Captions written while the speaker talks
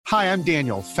Hi, I'm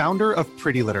Daniel, founder of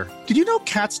Pretty Litter. Did you know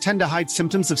cats tend to hide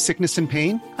symptoms of sickness and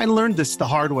pain? I learned this the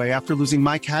hard way after losing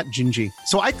my cat, Gingy.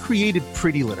 So I created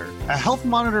Pretty Litter, a health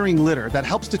monitoring litter that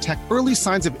helps detect early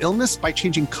signs of illness by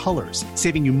changing colors,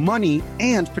 saving you money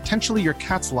and potentially your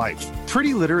cat's life.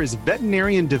 Pretty Litter is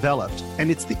veterinarian developed, and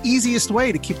it's the easiest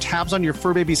way to keep tabs on your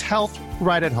fur baby's health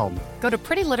right at home. Go to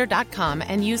prettylitter.com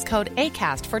and use code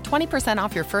ACAST for 20%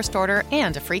 off your first order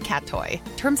and a free cat toy.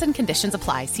 Terms and conditions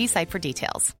apply. See site for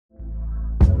details.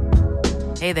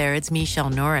 Hey there, it's Michelle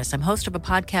Norris. I'm host of a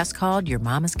podcast called Your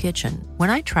Mama's Kitchen.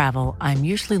 When I travel, I'm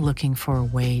usually looking for a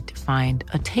way to find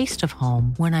a taste of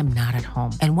home when I'm not at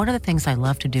home. And one of the things I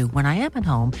love to do when I am at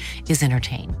home is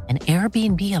entertain. And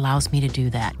Airbnb allows me to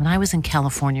do that. When I was in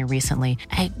California recently,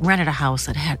 I rented a house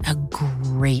that had a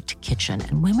great kitchen.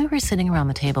 And when we were sitting around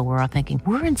the table, we're all thinking,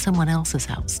 we're in someone else's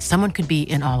house. Someone could be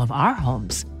in all of our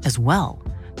homes as well.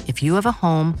 If you have a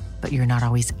home, but you're not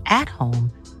always at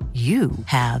home, you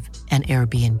have an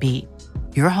Airbnb.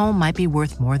 Your home might be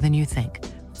worth more than you think.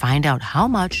 Find out how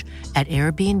much at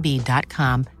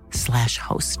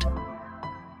airbnb.com/host.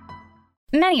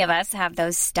 Many of us have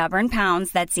those stubborn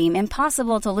pounds that seem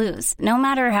impossible to lose, no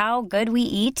matter how good we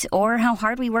eat or how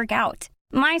hard we work out.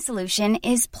 My solution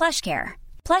is PlushCare.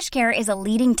 PlushCare is a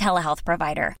leading telehealth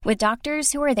provider with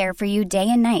doctors who are there for you day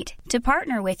and night to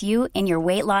partner with you in your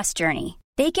weight loss journey.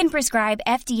 They can prescribe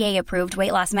FDA-approved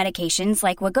weight loss medications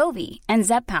like Wegovy and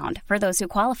Zepbound for those who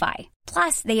qualify.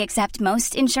 Plus, they accept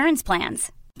most insurance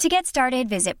plans. To get started,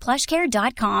 visit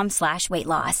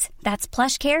plushcare.com/weightloss. That's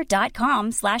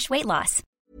plushcare.com/weightloss.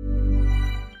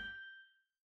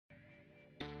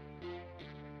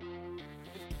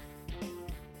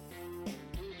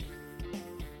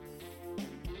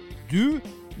 Du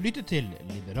lytter til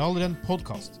Liberaleren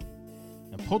podcast.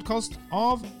 En podcast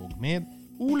av og med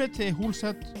Ole T.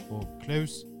 Holseth og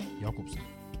Klaus Jakobsen.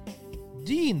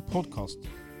 Din podcast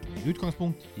med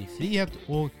utgangspunkt i frihet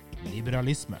og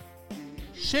liberalisme.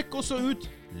 Sjekk også ut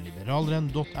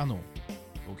liberaleren.no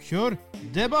og kjør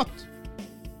debatt!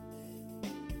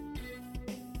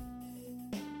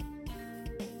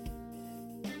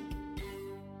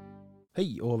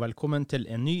 Hei og velkommen til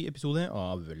en ny episode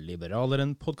av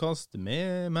Liberaleren podcast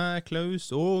med meg,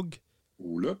 Klaus og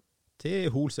Ole.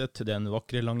 Til Holseth, den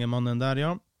vakre lange mannen der,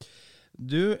 ja.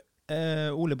 Du,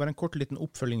 Ole, bare en kort liten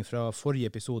oppfølging fra forrige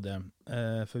episode,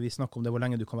 for vi snakket om det hvor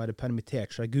lenge du kan være permittert,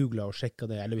 så jeg googlet og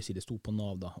sjekket det, eller hvis det sto på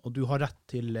Nav da, og du har rett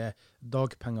til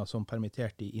dagpenger som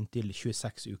permittert i inntil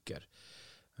 26 uker.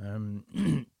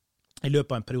 I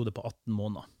løpet av en periode på 18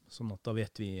 måneder, sånn at da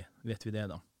vet vi det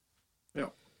da.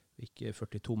 Ja. Ikke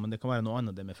 42, men det kan være noe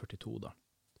annet det med 42 da.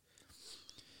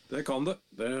 Det kan det.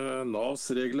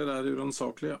 Navs regler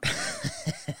uransakelige.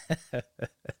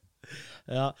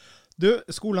 Ja. Du,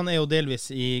 skolene jo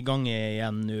delvis i gang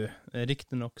igjen nå.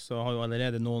 Riktig nok så har jo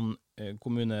allerede noen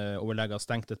kommuneoverleger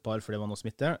stengt et par for det var noe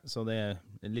smitte, så det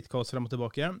litt kaos frem og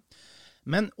tilbake.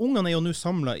 Men ungene jo nå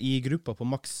samlet i grupper på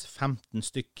maks 15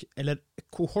 stykk, eller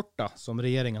kohorter som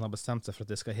regjeringen har bestemt seg for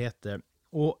at det skal hete.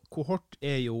 Og kohort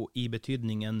jo i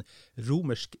betydningen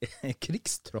romersk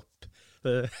krigstropp.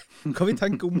 Kan vi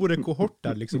tenke om ordet kohort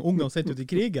der, liksom ungene sett ut i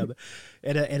krigen?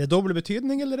 Det doble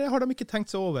betydning, eller har de ikke tenkt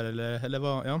seg over, eller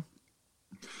hva? Ja.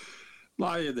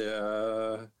 Nei, det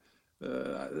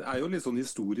jo litt sånn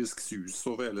historisk sus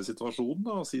over hele situasjonen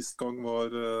da. Sist gang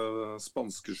var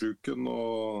spanskesjuken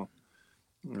og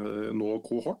nå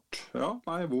kohort. Ja,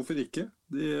 nei, hvorfor ikke?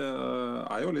 De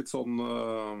jo litt sånn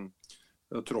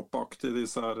troppaktig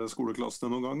disse her skoleklassene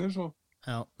noen ganger, så.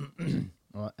 Ja,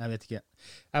 jeg vet ikke.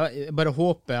 Jeg bare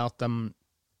håper at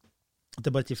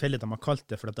det bare tilfeldig at de har kalt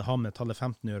det for at det har med tallet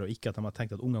 15 å gjøre, og ikke at de har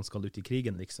tenkt at ungene skal ut i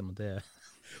krigen, liksom.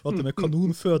 Og at de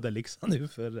kanonføde, liksom.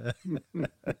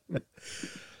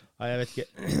 Nei, jeg vet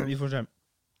ikke. Vi får se.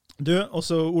 Du,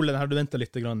 også Ole, her du ventet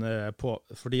litt på,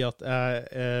 fordi at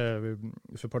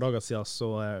for et par dager siden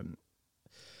så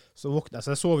våknet jeg.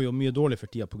 Så jeg sover jo mye dårlig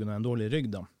for tida på grunn av en dårlig rygg,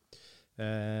 da.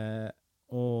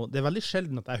 Og det veldig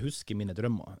sjelden at jeg husker mine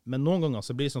drømmer, men noen ganger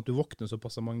så blir det sånn at du våkner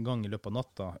såpass mange ganger i løpet av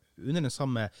natta under den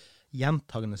samme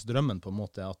gjentagende drømmen på en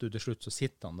måte, at du til slutt så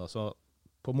sitter han da, så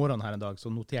på morgenen her en dag så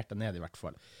noterte jeg ned i hvert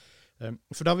fall,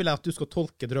 for da vil jeg at du skal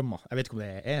tolke drømmer. Jeg vet ikke om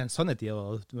det en sannhet i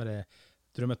å være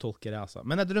drømmetolker, altså.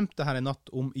 Men jeg drømte her en natt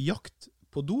om jakt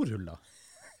på doruller.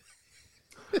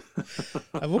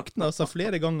 Jeg våkna altså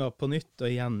flere ganger på nytt og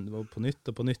igjen, og på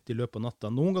nytt i løpet av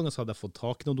natta. Noen ganger så hadde jeg fått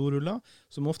tak i noen doruller,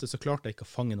 som ofte så klarte jeg ikke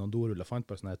å fange noen doruller. Jeg fant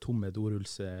bare sånne tomme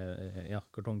dorulls,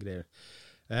 kartonggreier.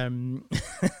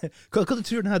 Hva du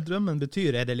tror denne drømmen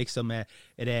betyr? Det liksom,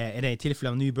 det i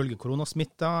tilfelle av en ny bølge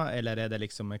koronasmitta, eller det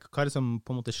liksom, hva det som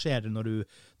på en måte skjer når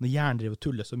hjernen driver og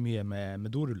tuller så mye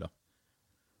med doruller?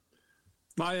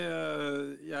 Nei,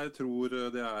 jeg tror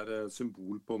det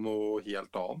symbol på noe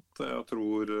helt annet. Jeg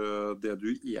tror det du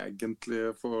egentlig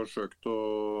forsøkte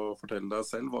å fortelle deg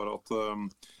selv, var at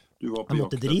du var på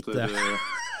jakt etter...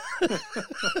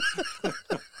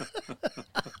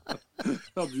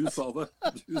 Ja, du sa det.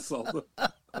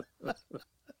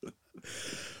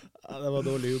 Ja, det var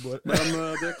dårlig humor. Men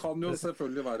det kan jo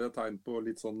selvfølgelig være et tegn på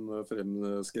litt sånn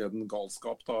fremskreden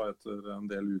galskap da, etter en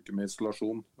del uker med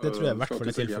isolasjon. Det tror jeg i hvert fall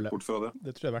er tilfellet.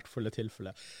 Det tror jeg i hvert fall er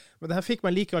tilfellet. Men det her fikk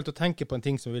meg likevel til å tenke på en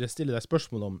ting som jeg ville stille deg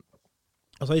spørsmål om.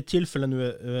 Altså i tilfelle nå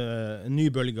en ny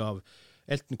bølge av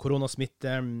enten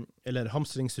koronasmitte eller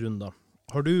hamstringsrunder.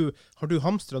 Har du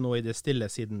hamstret noe i det stille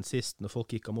siden sist når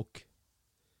folk gikk amok?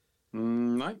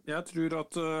 Nei, jeg tror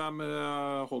at jeg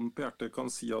med hånd på hjertet kan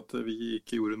si at vi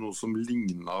ikke gjorde noe som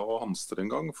lignet å hamstre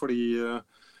en gang, fordi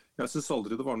jeg synes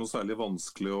aldri det var noe særlig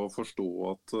vanskelig å forstå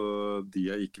at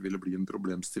det ikke ville bli en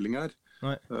problemstilling her.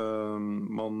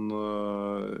 Man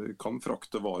kan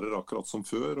frakte varer akkurat som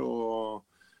før, og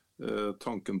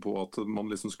tanken på at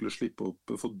man liksom skulle slippe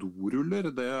opp for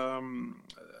doruller,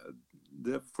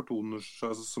 det fortoner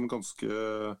seg som ganske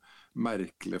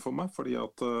merkelig for meg, fordi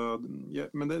at,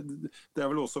 men det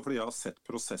vel også fordi jeg har sett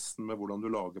prosessen med hvordan du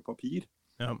lager papir.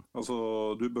 Ja. Altså,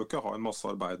 du bør ikke ha en masse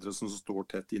arbeidere som står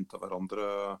tett inntil hverandre.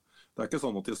 Det ikke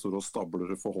sånn at de står og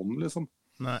stabler det for hånd, liksom.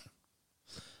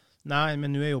 Nei,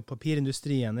 men nå jo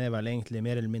papirindustrien vel egentlig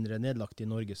mer eller mindre nedlagt i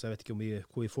Norge, så jeg vet ikke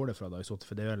hvor vi får det fra da,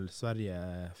 for det vel Sverige,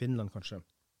 Finland kanskje.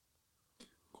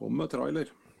 Kom med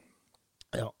trailer.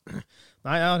 Ja.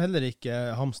 Nei, jeg har heller ikke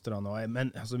hamstret noe,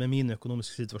 men altså, med min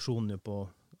økonomiske situasjon nå på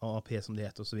AAP som det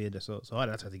heter og så videre, så har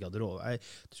jeg rett og slett ikke hatt råd. Jeg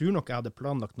tror nok jeg hadde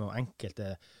planlagt noen enkelte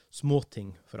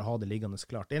småting for å ha det liggende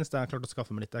klart. Det eneste jeg har klart å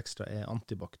skaffe meg litt ekstra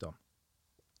antibac da.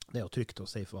 Det jo trygt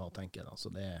og safe å ha, tenker jeg. Altså,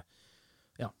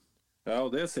 ja,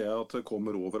 og det ser jeg at det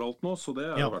kommer overalt nå, så det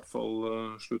i hvert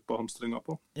fall slutt på hamstringa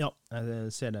på. Ja,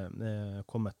 jeg ser det. Det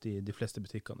kommet i de fleste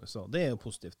butikkene, så det jo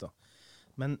positivt da.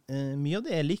 Men mye av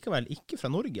det likevel ikke fra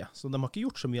Norge, så de har ikke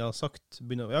gjort som vi har sagt.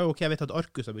 Jeg vet at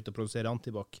Arcus har begynt å produsere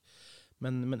antibac,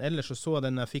 men ellers så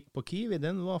den jeg fikk på Kiwi,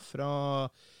 den var fra,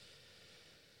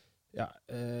 jeg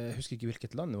husker ikke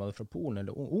hvilket land, var det fra Polen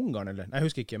eller Ungarn, eller? Nei, jeg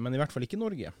husker ikke, men i hvert fall ikke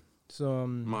Norge. Så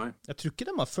jeg tror ikke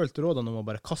de har følt rådene om å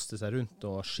bare kaste seg rundt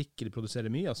og skikkelig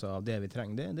produsere mye altså, av det vi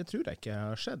trenger. Det tror jeg ikke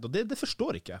har skjedd, og det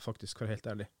forstår ikke jeg faktisk, for helt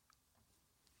ærlig.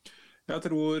 Jeg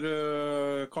tror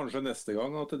kanskje neste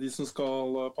gang at de som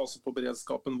skal passe på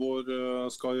beredskapen vår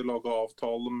skal lage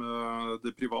avtale med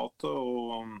det private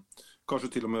og kanskje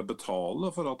til og med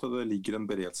betale for at det ligger en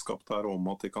beredskap der om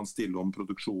at de kan stille om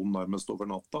produksjonen nærmest over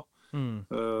natta.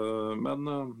 Men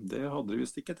det hadde de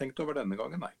vist ikke tenkt over denne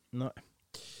gangen, nei.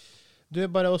 Du,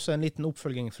 bare også en liten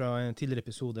oppfølging fra en tidligere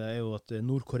episode jo at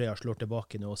Nord-Korea slår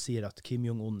tilbake nå og sier at Kim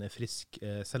Jong-un frisk.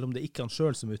 Selv om det ikke er han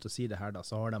selv som er ute og sier det her da,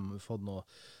 så har de fått noe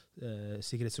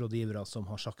sikkerhetsrådgivere som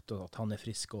har sagt at han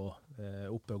frisk og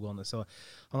oppegående, så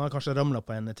han har kanskje ramlet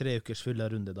på en 3 ukers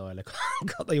fyllerunde da, eller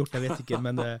hva det har gjort, jeg vet ikke,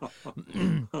 men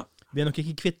vi nok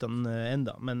ikke kvitt han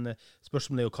enda, men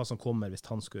spørsmålet jo hva som kommer hvis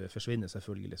han skulle forsvinne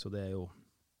selvfølgelig, så det jo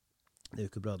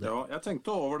ikke bra det. Ja, jeg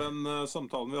tenkte over den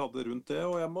samtalen vi hadde rundt det,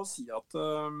 og jeg må si at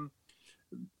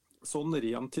sånn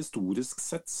rent historisk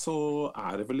sett så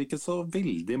det vel ikke så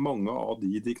veldig mange av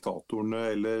de diktatorene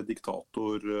eller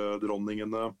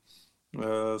diktatordronningene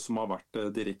som har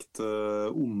vært direkte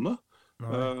onde.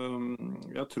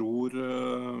 Jeg tror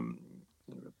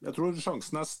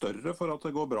sjansen større for at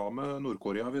det går bra med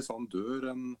Nord-Korea hvis han dør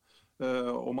enn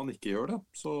om han ikke gjør det.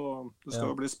 Så det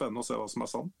skal jo bli spennende å se hva som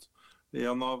sant.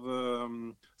 En av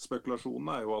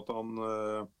spekulasjonene jo at han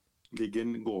ligger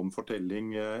en gående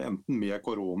fortelling enten med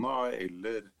korona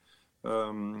eller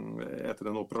etter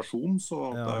en operasjon,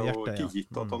 så det jo ikke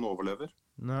gitt at han overlever.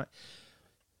 Nei.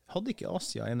 Hadde ikke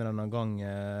Asia en eller annen gang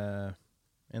en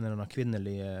eller annen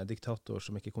kvinnelig diktator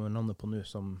som ikke kommer navnet på nå,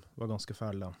 som var ganske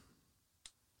fæl da?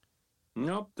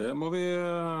 Ja, det må vi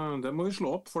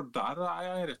slå opp, for der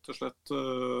jeg rett og slett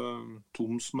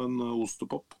tom som en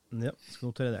ostepop. Ja,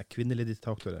 skal notere det. Kvinnelige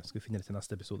diktatorer. Skal vi finne det til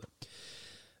neste episode.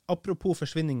 Apropos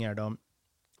forsvinninger da,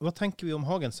 hva tenker vi om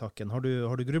Hagen-saken? Har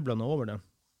du grublet noe over det?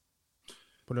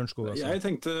 På Lørenskog altså? Jeg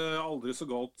tenkte aldri så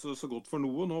godt for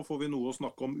noe. Nå får vi noe å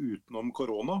snakke om utenom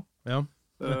korona. Ja,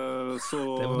 så...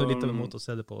 det var noe litt av en måte å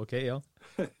se det på. Ok, ja.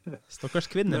 Stakkars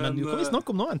kvinne, men nå kan vi snakke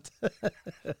om noe annet.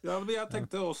 Ja, men jeg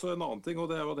tenkte også en annen ting,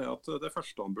 og det var det at det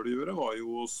første han burde gjøre var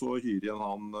jo så hyre igjen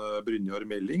han Brynjar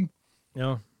Melling.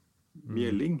 Ja.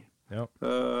 Melling. Ja.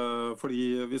 Fordi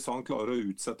hvis han klarer å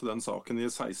utsette den saken i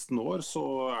 16 år, så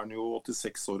han jo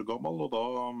 86 år gammel, og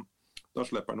da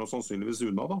slipper han jo sannsynligvis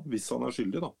unna da, hvis han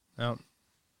skyldig da. Ja.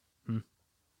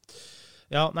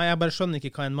 Ja, nei, jeg bare skjønner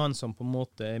ikke hva en mann som på en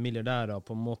måte er milliardær og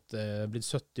på en måte blitt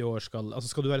 70 år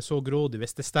skal du være så grådig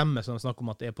hvis det stemmer som snakker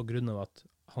om at det på grunn av at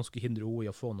han skulle hindre henne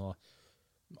i å få noe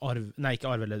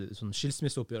ikke arv eller sånn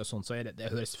skilsmisseoppgjør og sånn, så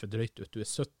det høres for drøyt ut, du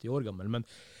 70 år gammel, men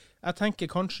jeg tenker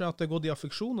kanskje at det gått i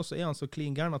affeksjon, og så han så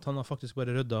clean gæren at han har faktisk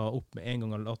bare ryddet opp med en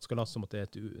gang og skal late som at det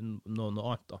noe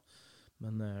annet da.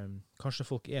 Men kanskje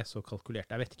folk så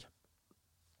kalkulert, jeg vet ikke.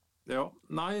 Ja,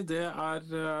 nei, det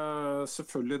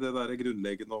selvfølgelig det der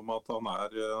grunnleggende om at han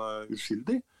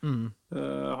uskyldig.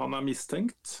 Han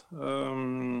mistenkt,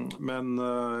 men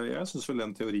jeg synes vel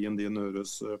den teorien din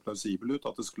høres plausibel ut,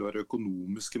 at det skulle være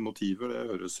økonomiske motiver, det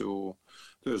høres jo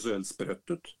helt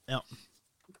sprøtt ut. Ja,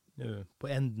 på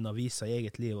enden av visa i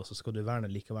eget liv, og så skal du verne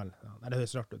likevel. Ja, det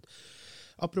høres rart ut.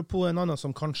 Apropos en annen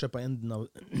som kanskje på enden av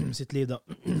sitt liv da,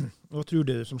 hva tror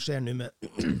du som skjer nå med,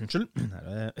 unnskyld,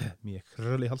 her mye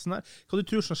krøll i halsen her, hva du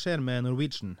tror som skjer med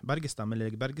Norwegian? Berges dem,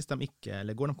 eller berges dem ikke,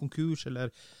 eller går de konkurs, eller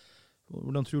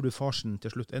hvordan tror du farsen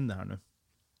til slutt ender her nå?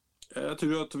 Jeg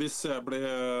tror at hvis jeg ble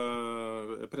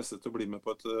presset til å bli med på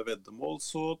et veddemål,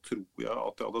 så tror jeg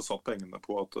at jeg hadde satt pengene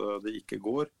på at det ikke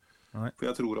går. Nei. For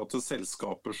jeg tror at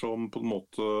selskaper som på en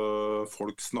måte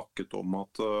folk snakket om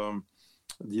at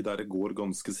de der går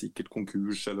ganske sikkert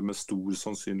konkurs, eller med stor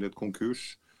sannsynlighet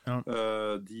konkurs. Ja.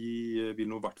 De vil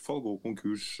nå i hvert fall gå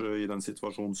konkurs i den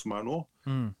situasjonen som nå.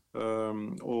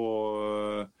 Og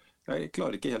jeg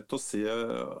klarer ikke helt å se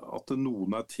at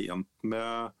noen tjent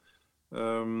med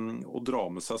å dra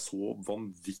med seg så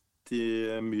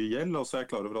vanvittig mye gjeld. Altså jeg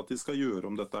er klar over at de skal gjøre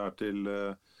om dette til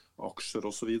aksjer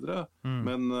og så videre.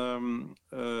 Men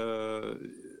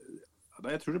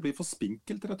jeg tror det blir for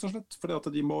spinkelt, rett og slett. Fordi at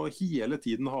de må hele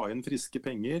tiden ha inn friske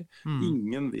penger.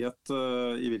 Ingen vet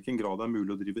i hvilken grad det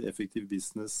mulig å drive effektiv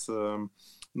business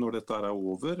når dette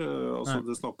over. Altså,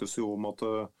 det snakkes jo om at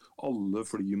alle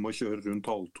fly må kjøre rundt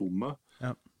halvtomme.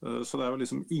 Ja. Så det jo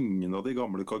liksom ingen av de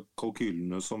gamle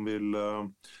kalkylene som vil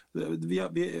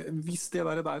hvis det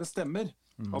der stemmer,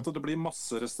 at det blir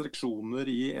masse restriksjoner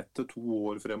i 1 til 2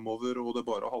 år fremover, og det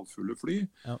bare halvfulle fly,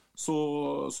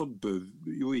 så bør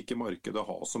jo ikke markedet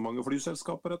ha så mange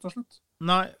flyselskaper, rett og slett.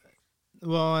 Nei,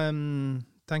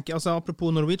 tenker jeg, altså apropos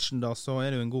Norwegian da, så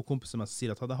det jo en god kompis som jeg sier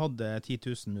at hadde jeg hatt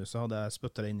 10 000 nå, så hadde jeg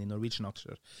spyttet det inn i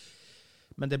Norwegian-aksjer.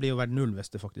 Men det blir jo verdt null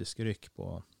hvis det faktisk ryker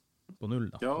på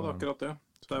null da. Ja, det akkurat det.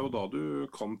 Det jo da du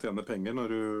kan tjene penger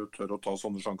når du tør å ta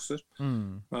sånne sjanser.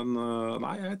 Men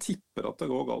nei, jeg tipper at det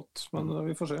går galt, men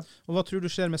vi får se. Og hva tror du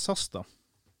skjer med SAS da?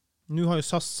 Nå har jo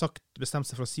SAS bestemt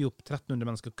seg for å si opp 1300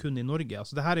 mennesker kun i Norge.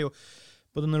 Altså det her jo,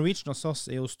 både Norwegian og SAS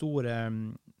jo store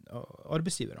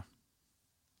arbeidsgivere.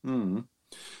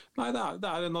 Nei, det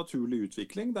en naturlig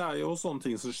utvikling. Det jo sånne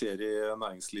ting som skjer i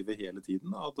næringslivet hele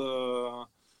tiden. At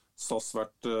SAS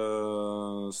vært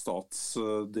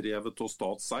statsdrevet og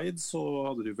statseid, så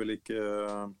hadde de vel ikke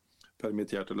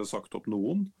permittert eller sagt opp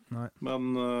noen. Nei. Men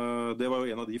det var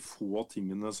jo en av de få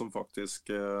tingene som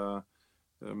faktisk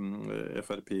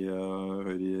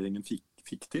FrP-høyreregjeringen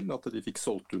fikk til, at de fikk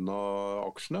solgt unna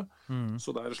aksjene. Så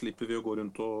der slipper vi å gå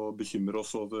rundt og bekymre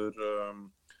oss over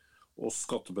oss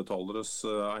skattebetaleres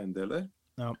eiendeler.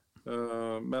 Ja.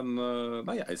 Men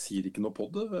nei, jeg sier ikke noe på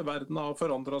det. Verden har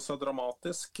forandret seg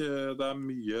dramatisk. Det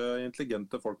mye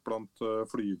intelligente folk blant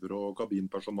flyvere og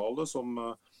kabinpersonale som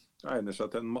egner seg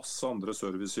til en masse andre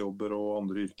servicejobber og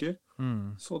andre yrker.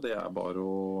 Så det bare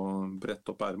å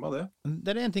brette opp ermet, det.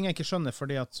 Det en ting jeg ikke skjønner,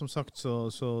 fordi at som sagt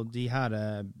så de her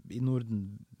i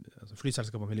Norden, altså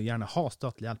flyselskapene vil jo gjerne ha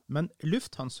statlig hjelp, men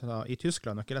Lufthansa i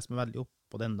Tyskland, jeg har ikke lest meg veldig opp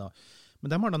på den da, men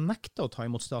de har da nektet å ta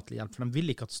imot statlig hjelp, for de vil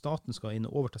ikke at staten skal inn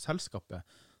og overta selskapet.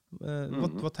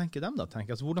 Hva tenker de da?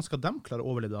 Altså, hvordan skal de klare å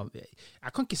overleve da?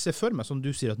 Jeg kan ikke se for meg, som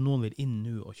du sier, at noen vil inn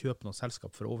nå og kjøpe noen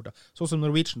selskap for å overta. Sånn som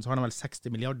Norwegian, så har de vel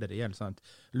 60 milliarder i gjeld, sant?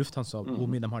 Lufthansa, hvor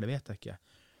mye de har, det vet jeg ikke.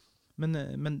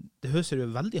 Men det høres jo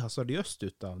veldig hasardiøst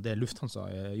ut da, det Lufthansa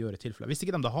gjør i tilfelle. Hvis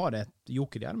ikke de da har et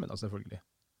joker i ermen da, selvfølgelig.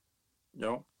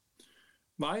 Ja.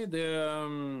 Nei, det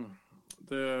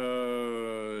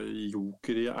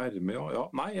joker i ermet, ja.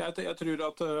 Nei, jeg tror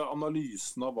at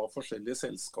analysen av hva forskjellige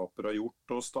selskaper har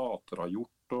gjort, og stater har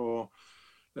gjort, og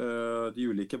de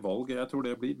ulike valg, jeg tror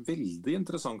det blir veldig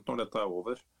interessant når dette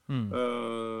over.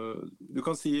 Du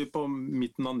kan si på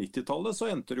midten av 90-tallet så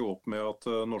endte det jo opp med at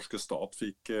norske stat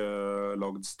fikk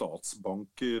lagd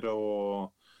statsbanker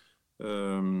og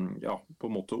på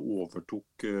en måte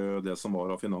overtok det som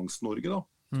var av Finans-Norge da.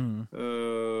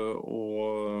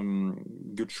 Og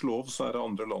gudskjelov så det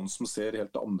andre land som ser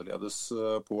helt annerledes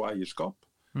på eierskap.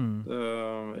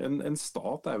 En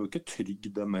stat jo ikke trygg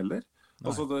den heller.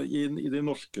 Altså i det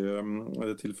norske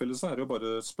tilfellet så det jo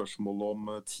bare spørsmål om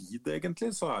tid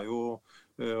egentlig, så jo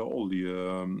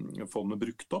oljefondet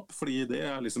brukt opp, fordi det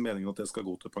liksom meningen at det skal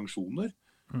gå til pensjoner.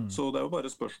 Så det jo bare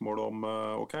spørsmål om,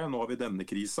 ok, nå har vi denne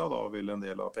krisa, da vil en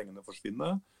del av pengene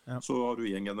forsvinne. Ja. Så har du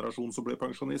en generasjon som blir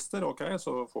pensjonister, ok,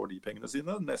 så får de pengene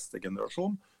sine. Neste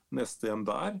generasjon, neste igjen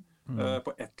der.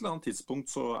 På et eller annet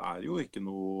tidspunkt så jo ikke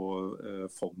noe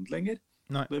fond lenger.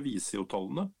 Nei. Det viser jo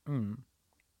tallene.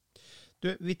 Du,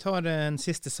 vi tar en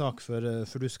siste sak før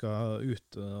du skal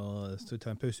ut og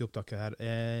ta en pause i opptaket her.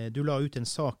 Du la ut en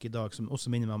sak i dag som også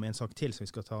minner meg om en sak til som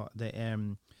vi skal ta. Det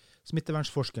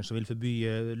smittevernsforskeren som vil forby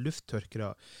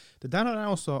lufttørkere. Det der har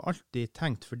jeg også alltid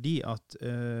tenkt, fordi at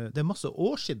det masse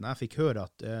år siden jeg fikk høre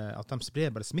at de sprer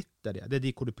bare smitter. Det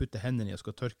de hvor du putter hendene i og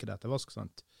skal tørke deg etter vask,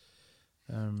 sant?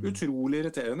 Utrolig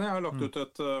irriterende. Jeg har lagt ut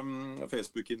et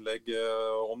Facebook-innlegg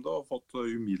om det og fått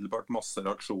umiddelbart masse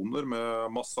reaksjoner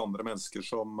med masse andre mennesker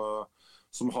som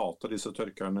hater disse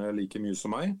tørkerne like mye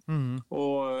som meg.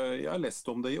 Og jeg har lest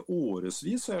om det i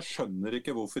årevis, så jeg skjønner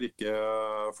ikke hvorfor ikke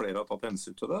flere har tatt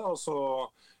hensyn til det.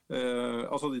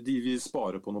 Altså de vil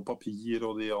spare på noe papir,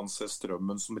 og de anser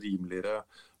strømmen som rimeligere.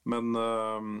 Men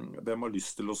hvem har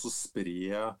lyst til å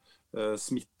spre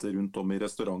smitte rundt om i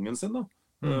restauranten sin da?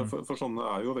 For sånne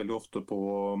jo veldig ofte på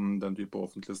den type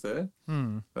offentlige steder.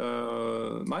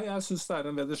 Nei, jeg synes det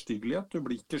en vederstyggelighet. Du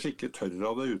blir ikke skikkelig tørr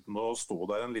av det uten å stå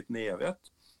der en liten evighet.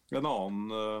 En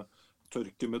annen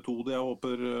tørkemetode jeg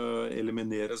håper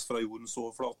elimineres fra jordens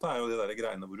overflate jo de der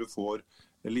greiene hvor du får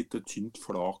et lite tynt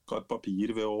flak av et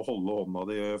papir ved å holde hånda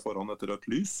di foran et rødt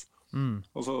lys.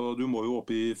 Altså, du må jo opp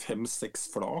i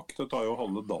 5-6 flak. Det tar jo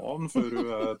halve dagen før du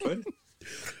tørr.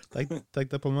 Tenk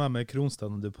deg på meg med Kronstad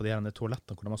på de her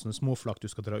toalettene hvor det sånne småflak du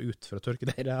skal dra ut for å tørke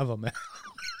deg i ræva med.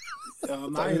 Ja,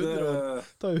 nei, det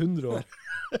tar jo 100 år.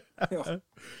 Ja.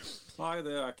 Nei,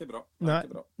 det ikke bra. Ikke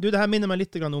bra. Du, det her minner meg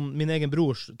litt om min egen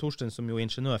bror, Torsten, som jo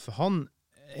ingeniør, for han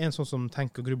en sånn som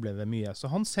tenker og grubler ved mye. Så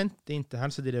han sendte inn til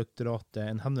Helsedirektoratet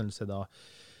en henvendelse da,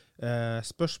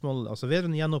 spørsmål, altså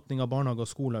vedrørende gjenåpning av barnehager og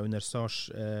skoler under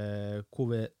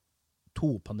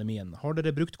SARS-CoV-2-pandemien. Har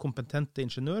dere brukt kompetente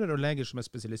ingeniører og leger som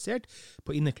spesialisert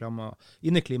på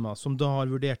inneklima, som da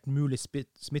har vurdert mulig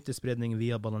smittespredning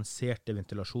via balanserte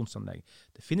ventilasjonsanlegg?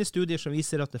 Det finnes studier som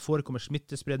viser at det forekommer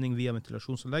smittespredning via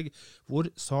ventilasjonsanlegg, hvor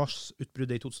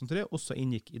SARS-utbruddet i 2003 også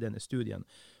inngikk i denne studien,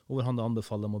 og hvor han da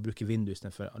anbefaler om å bruke vindu i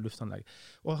stedet for luftanlegg.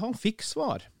 Og han fikk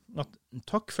svar at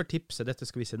takk for tipset, dette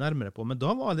skal vi se nærmere på, men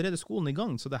da var allerede skolen i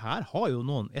gang, så det her har jo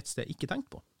noen et sted ikke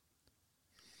tenkt på.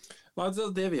 Nei,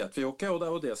 det vet vi jo ikke, og det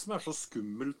jo det som så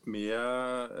skummelt med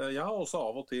jeg har også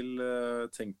av og til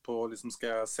tenkt på, liksom,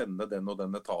 skal jeg sende den og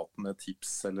den etaten et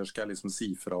tips, eller skal jeg liksom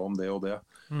si fra om det og det.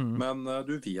 Men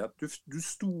du vet, du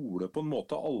stoler på en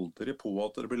måte aldri på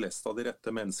at det blir lest av de rette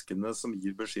menneskene som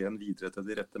gir beskjeden videre til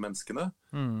de rette menneskene.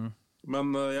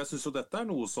 Men jeg synes jo dette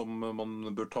noe som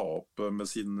man bør ta opp med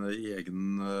sin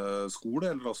egen skole,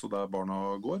 eller altså der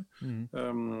barna går.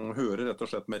 Høre rett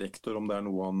og slett med rektor om det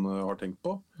noe han har tenkt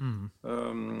på.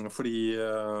 Fordi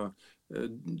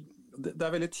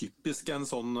det veldig typisk en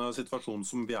sånn situasjon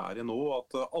som vi i nå,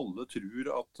 at alle tror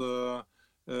at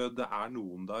det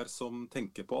noen der som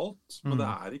tenker på alt, men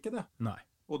det ikke det. Nei.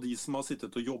 Og de som har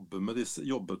sittet og jobbet med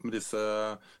disse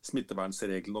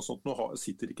smittevernsreglene og sånt, nå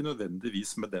sitter ikke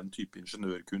nødvendigvis med den type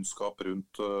ingeniørkunnskap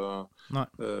rundt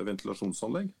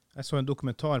ventilasjonsanlegg. Jeg så en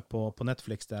dokumentar på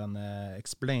Netflix der han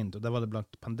explained, og der var det blant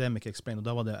Pandemic Explained, og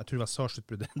da var det, jeg tror det var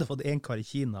SARS-utbruddet, da var det en kar i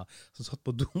Kina som satt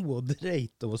på do og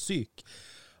dreit og var syk.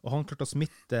 Og han klarte å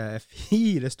smitte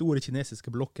 4 store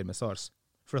kinesiske blokker med SARS,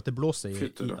 for at det blåser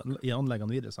i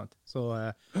anleggene videre, sant? Så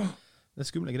det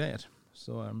skumle greier.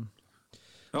 Så...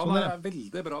 Ja, det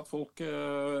veldig bra at folk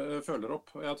følger opp.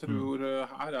 Jeg tror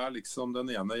her liksom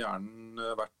den ene hjernen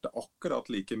verdt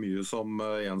akkurat like mye som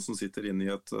en som sitter inne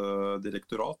i et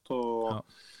direktorat. Og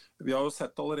vi har jo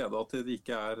sett allerede at det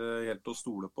ikke helt å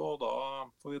stole på, og da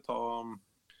får vi ta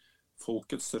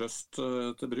folkets røst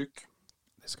til bruk.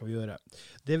 Det skal vi gjøre.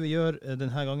 Det vi gjør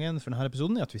denne gangen for denne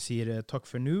episoden at vi sier takk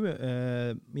for nå.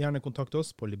 Gjerne kontakt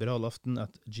oss på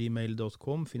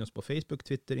liberalaften@gmail.com. Finn oss på Facebook,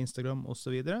 Twitter, Instagram og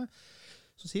så videre.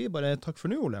 Så sier vi bare takk for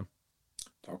nå, Ole.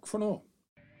 Takk for nå.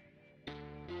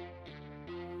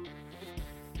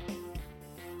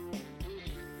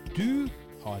 Du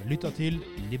har lyttet til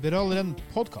Liberaleren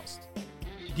podcast.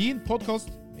 Din podcast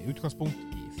med utgangspunkt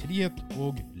i frihet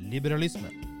og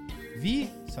liberalisme. Vi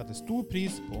setter stor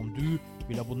pris på om du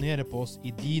vil abonnere på oss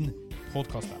i din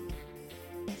podcast-app.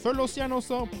 Følg oss gjerne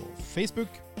også på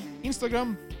Facebook,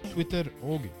 Instagram, Twitter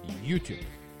og YouTube.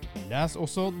 Les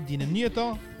også dine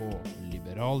nyheter på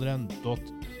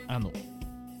liberaleren.no.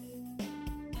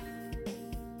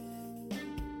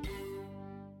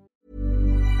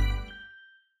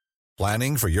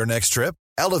 Planning for your next trip?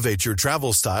 Elevate your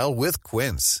travel style with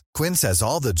Quince. Quince has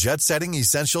all the jet-setting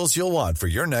essentials you'll want for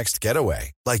your next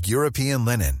getaway, like European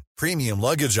linen, premium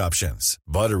luggage options,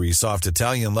 buttery soft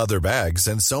Italian leather bags,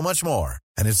 and so much more.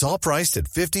 And it's all priced at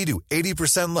 50 to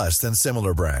 80% less than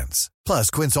similar brands.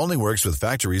 Plus, Quince only works with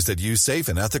factories that use safe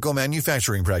and ethical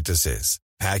manufacturing practices.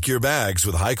 Pack your bags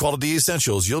with high-quality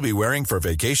essentials you'll be wearing for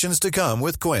vacations to come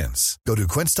with Quince. Go to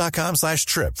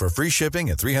quince.com/trip for free shipping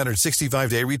and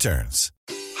 365-day returns.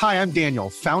 Hi, I'm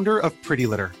Daniel, founder of Pretty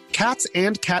Litter. Cats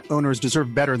and cat owners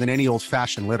deserve better than any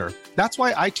old-fashioned litter. That's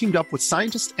why I teamed up with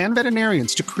scientists and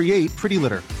veterinarians to create Pretty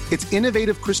Litter. Its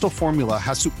innovative crystal formula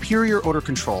has superior odor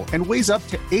control and weighs up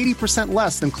to 80%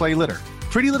 less than clay litter.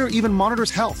 Pretty Litter even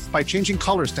monitors health by changing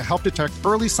colors to help detect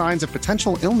early signs of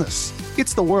potential illness.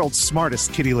 It's the world's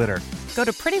smartest kitty litter. Go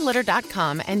to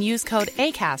prettylitter.com and use code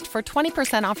ACAST for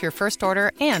 20% off your first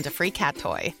order and a free cat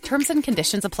toy. Terms and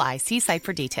conditions apply. See site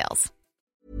for details.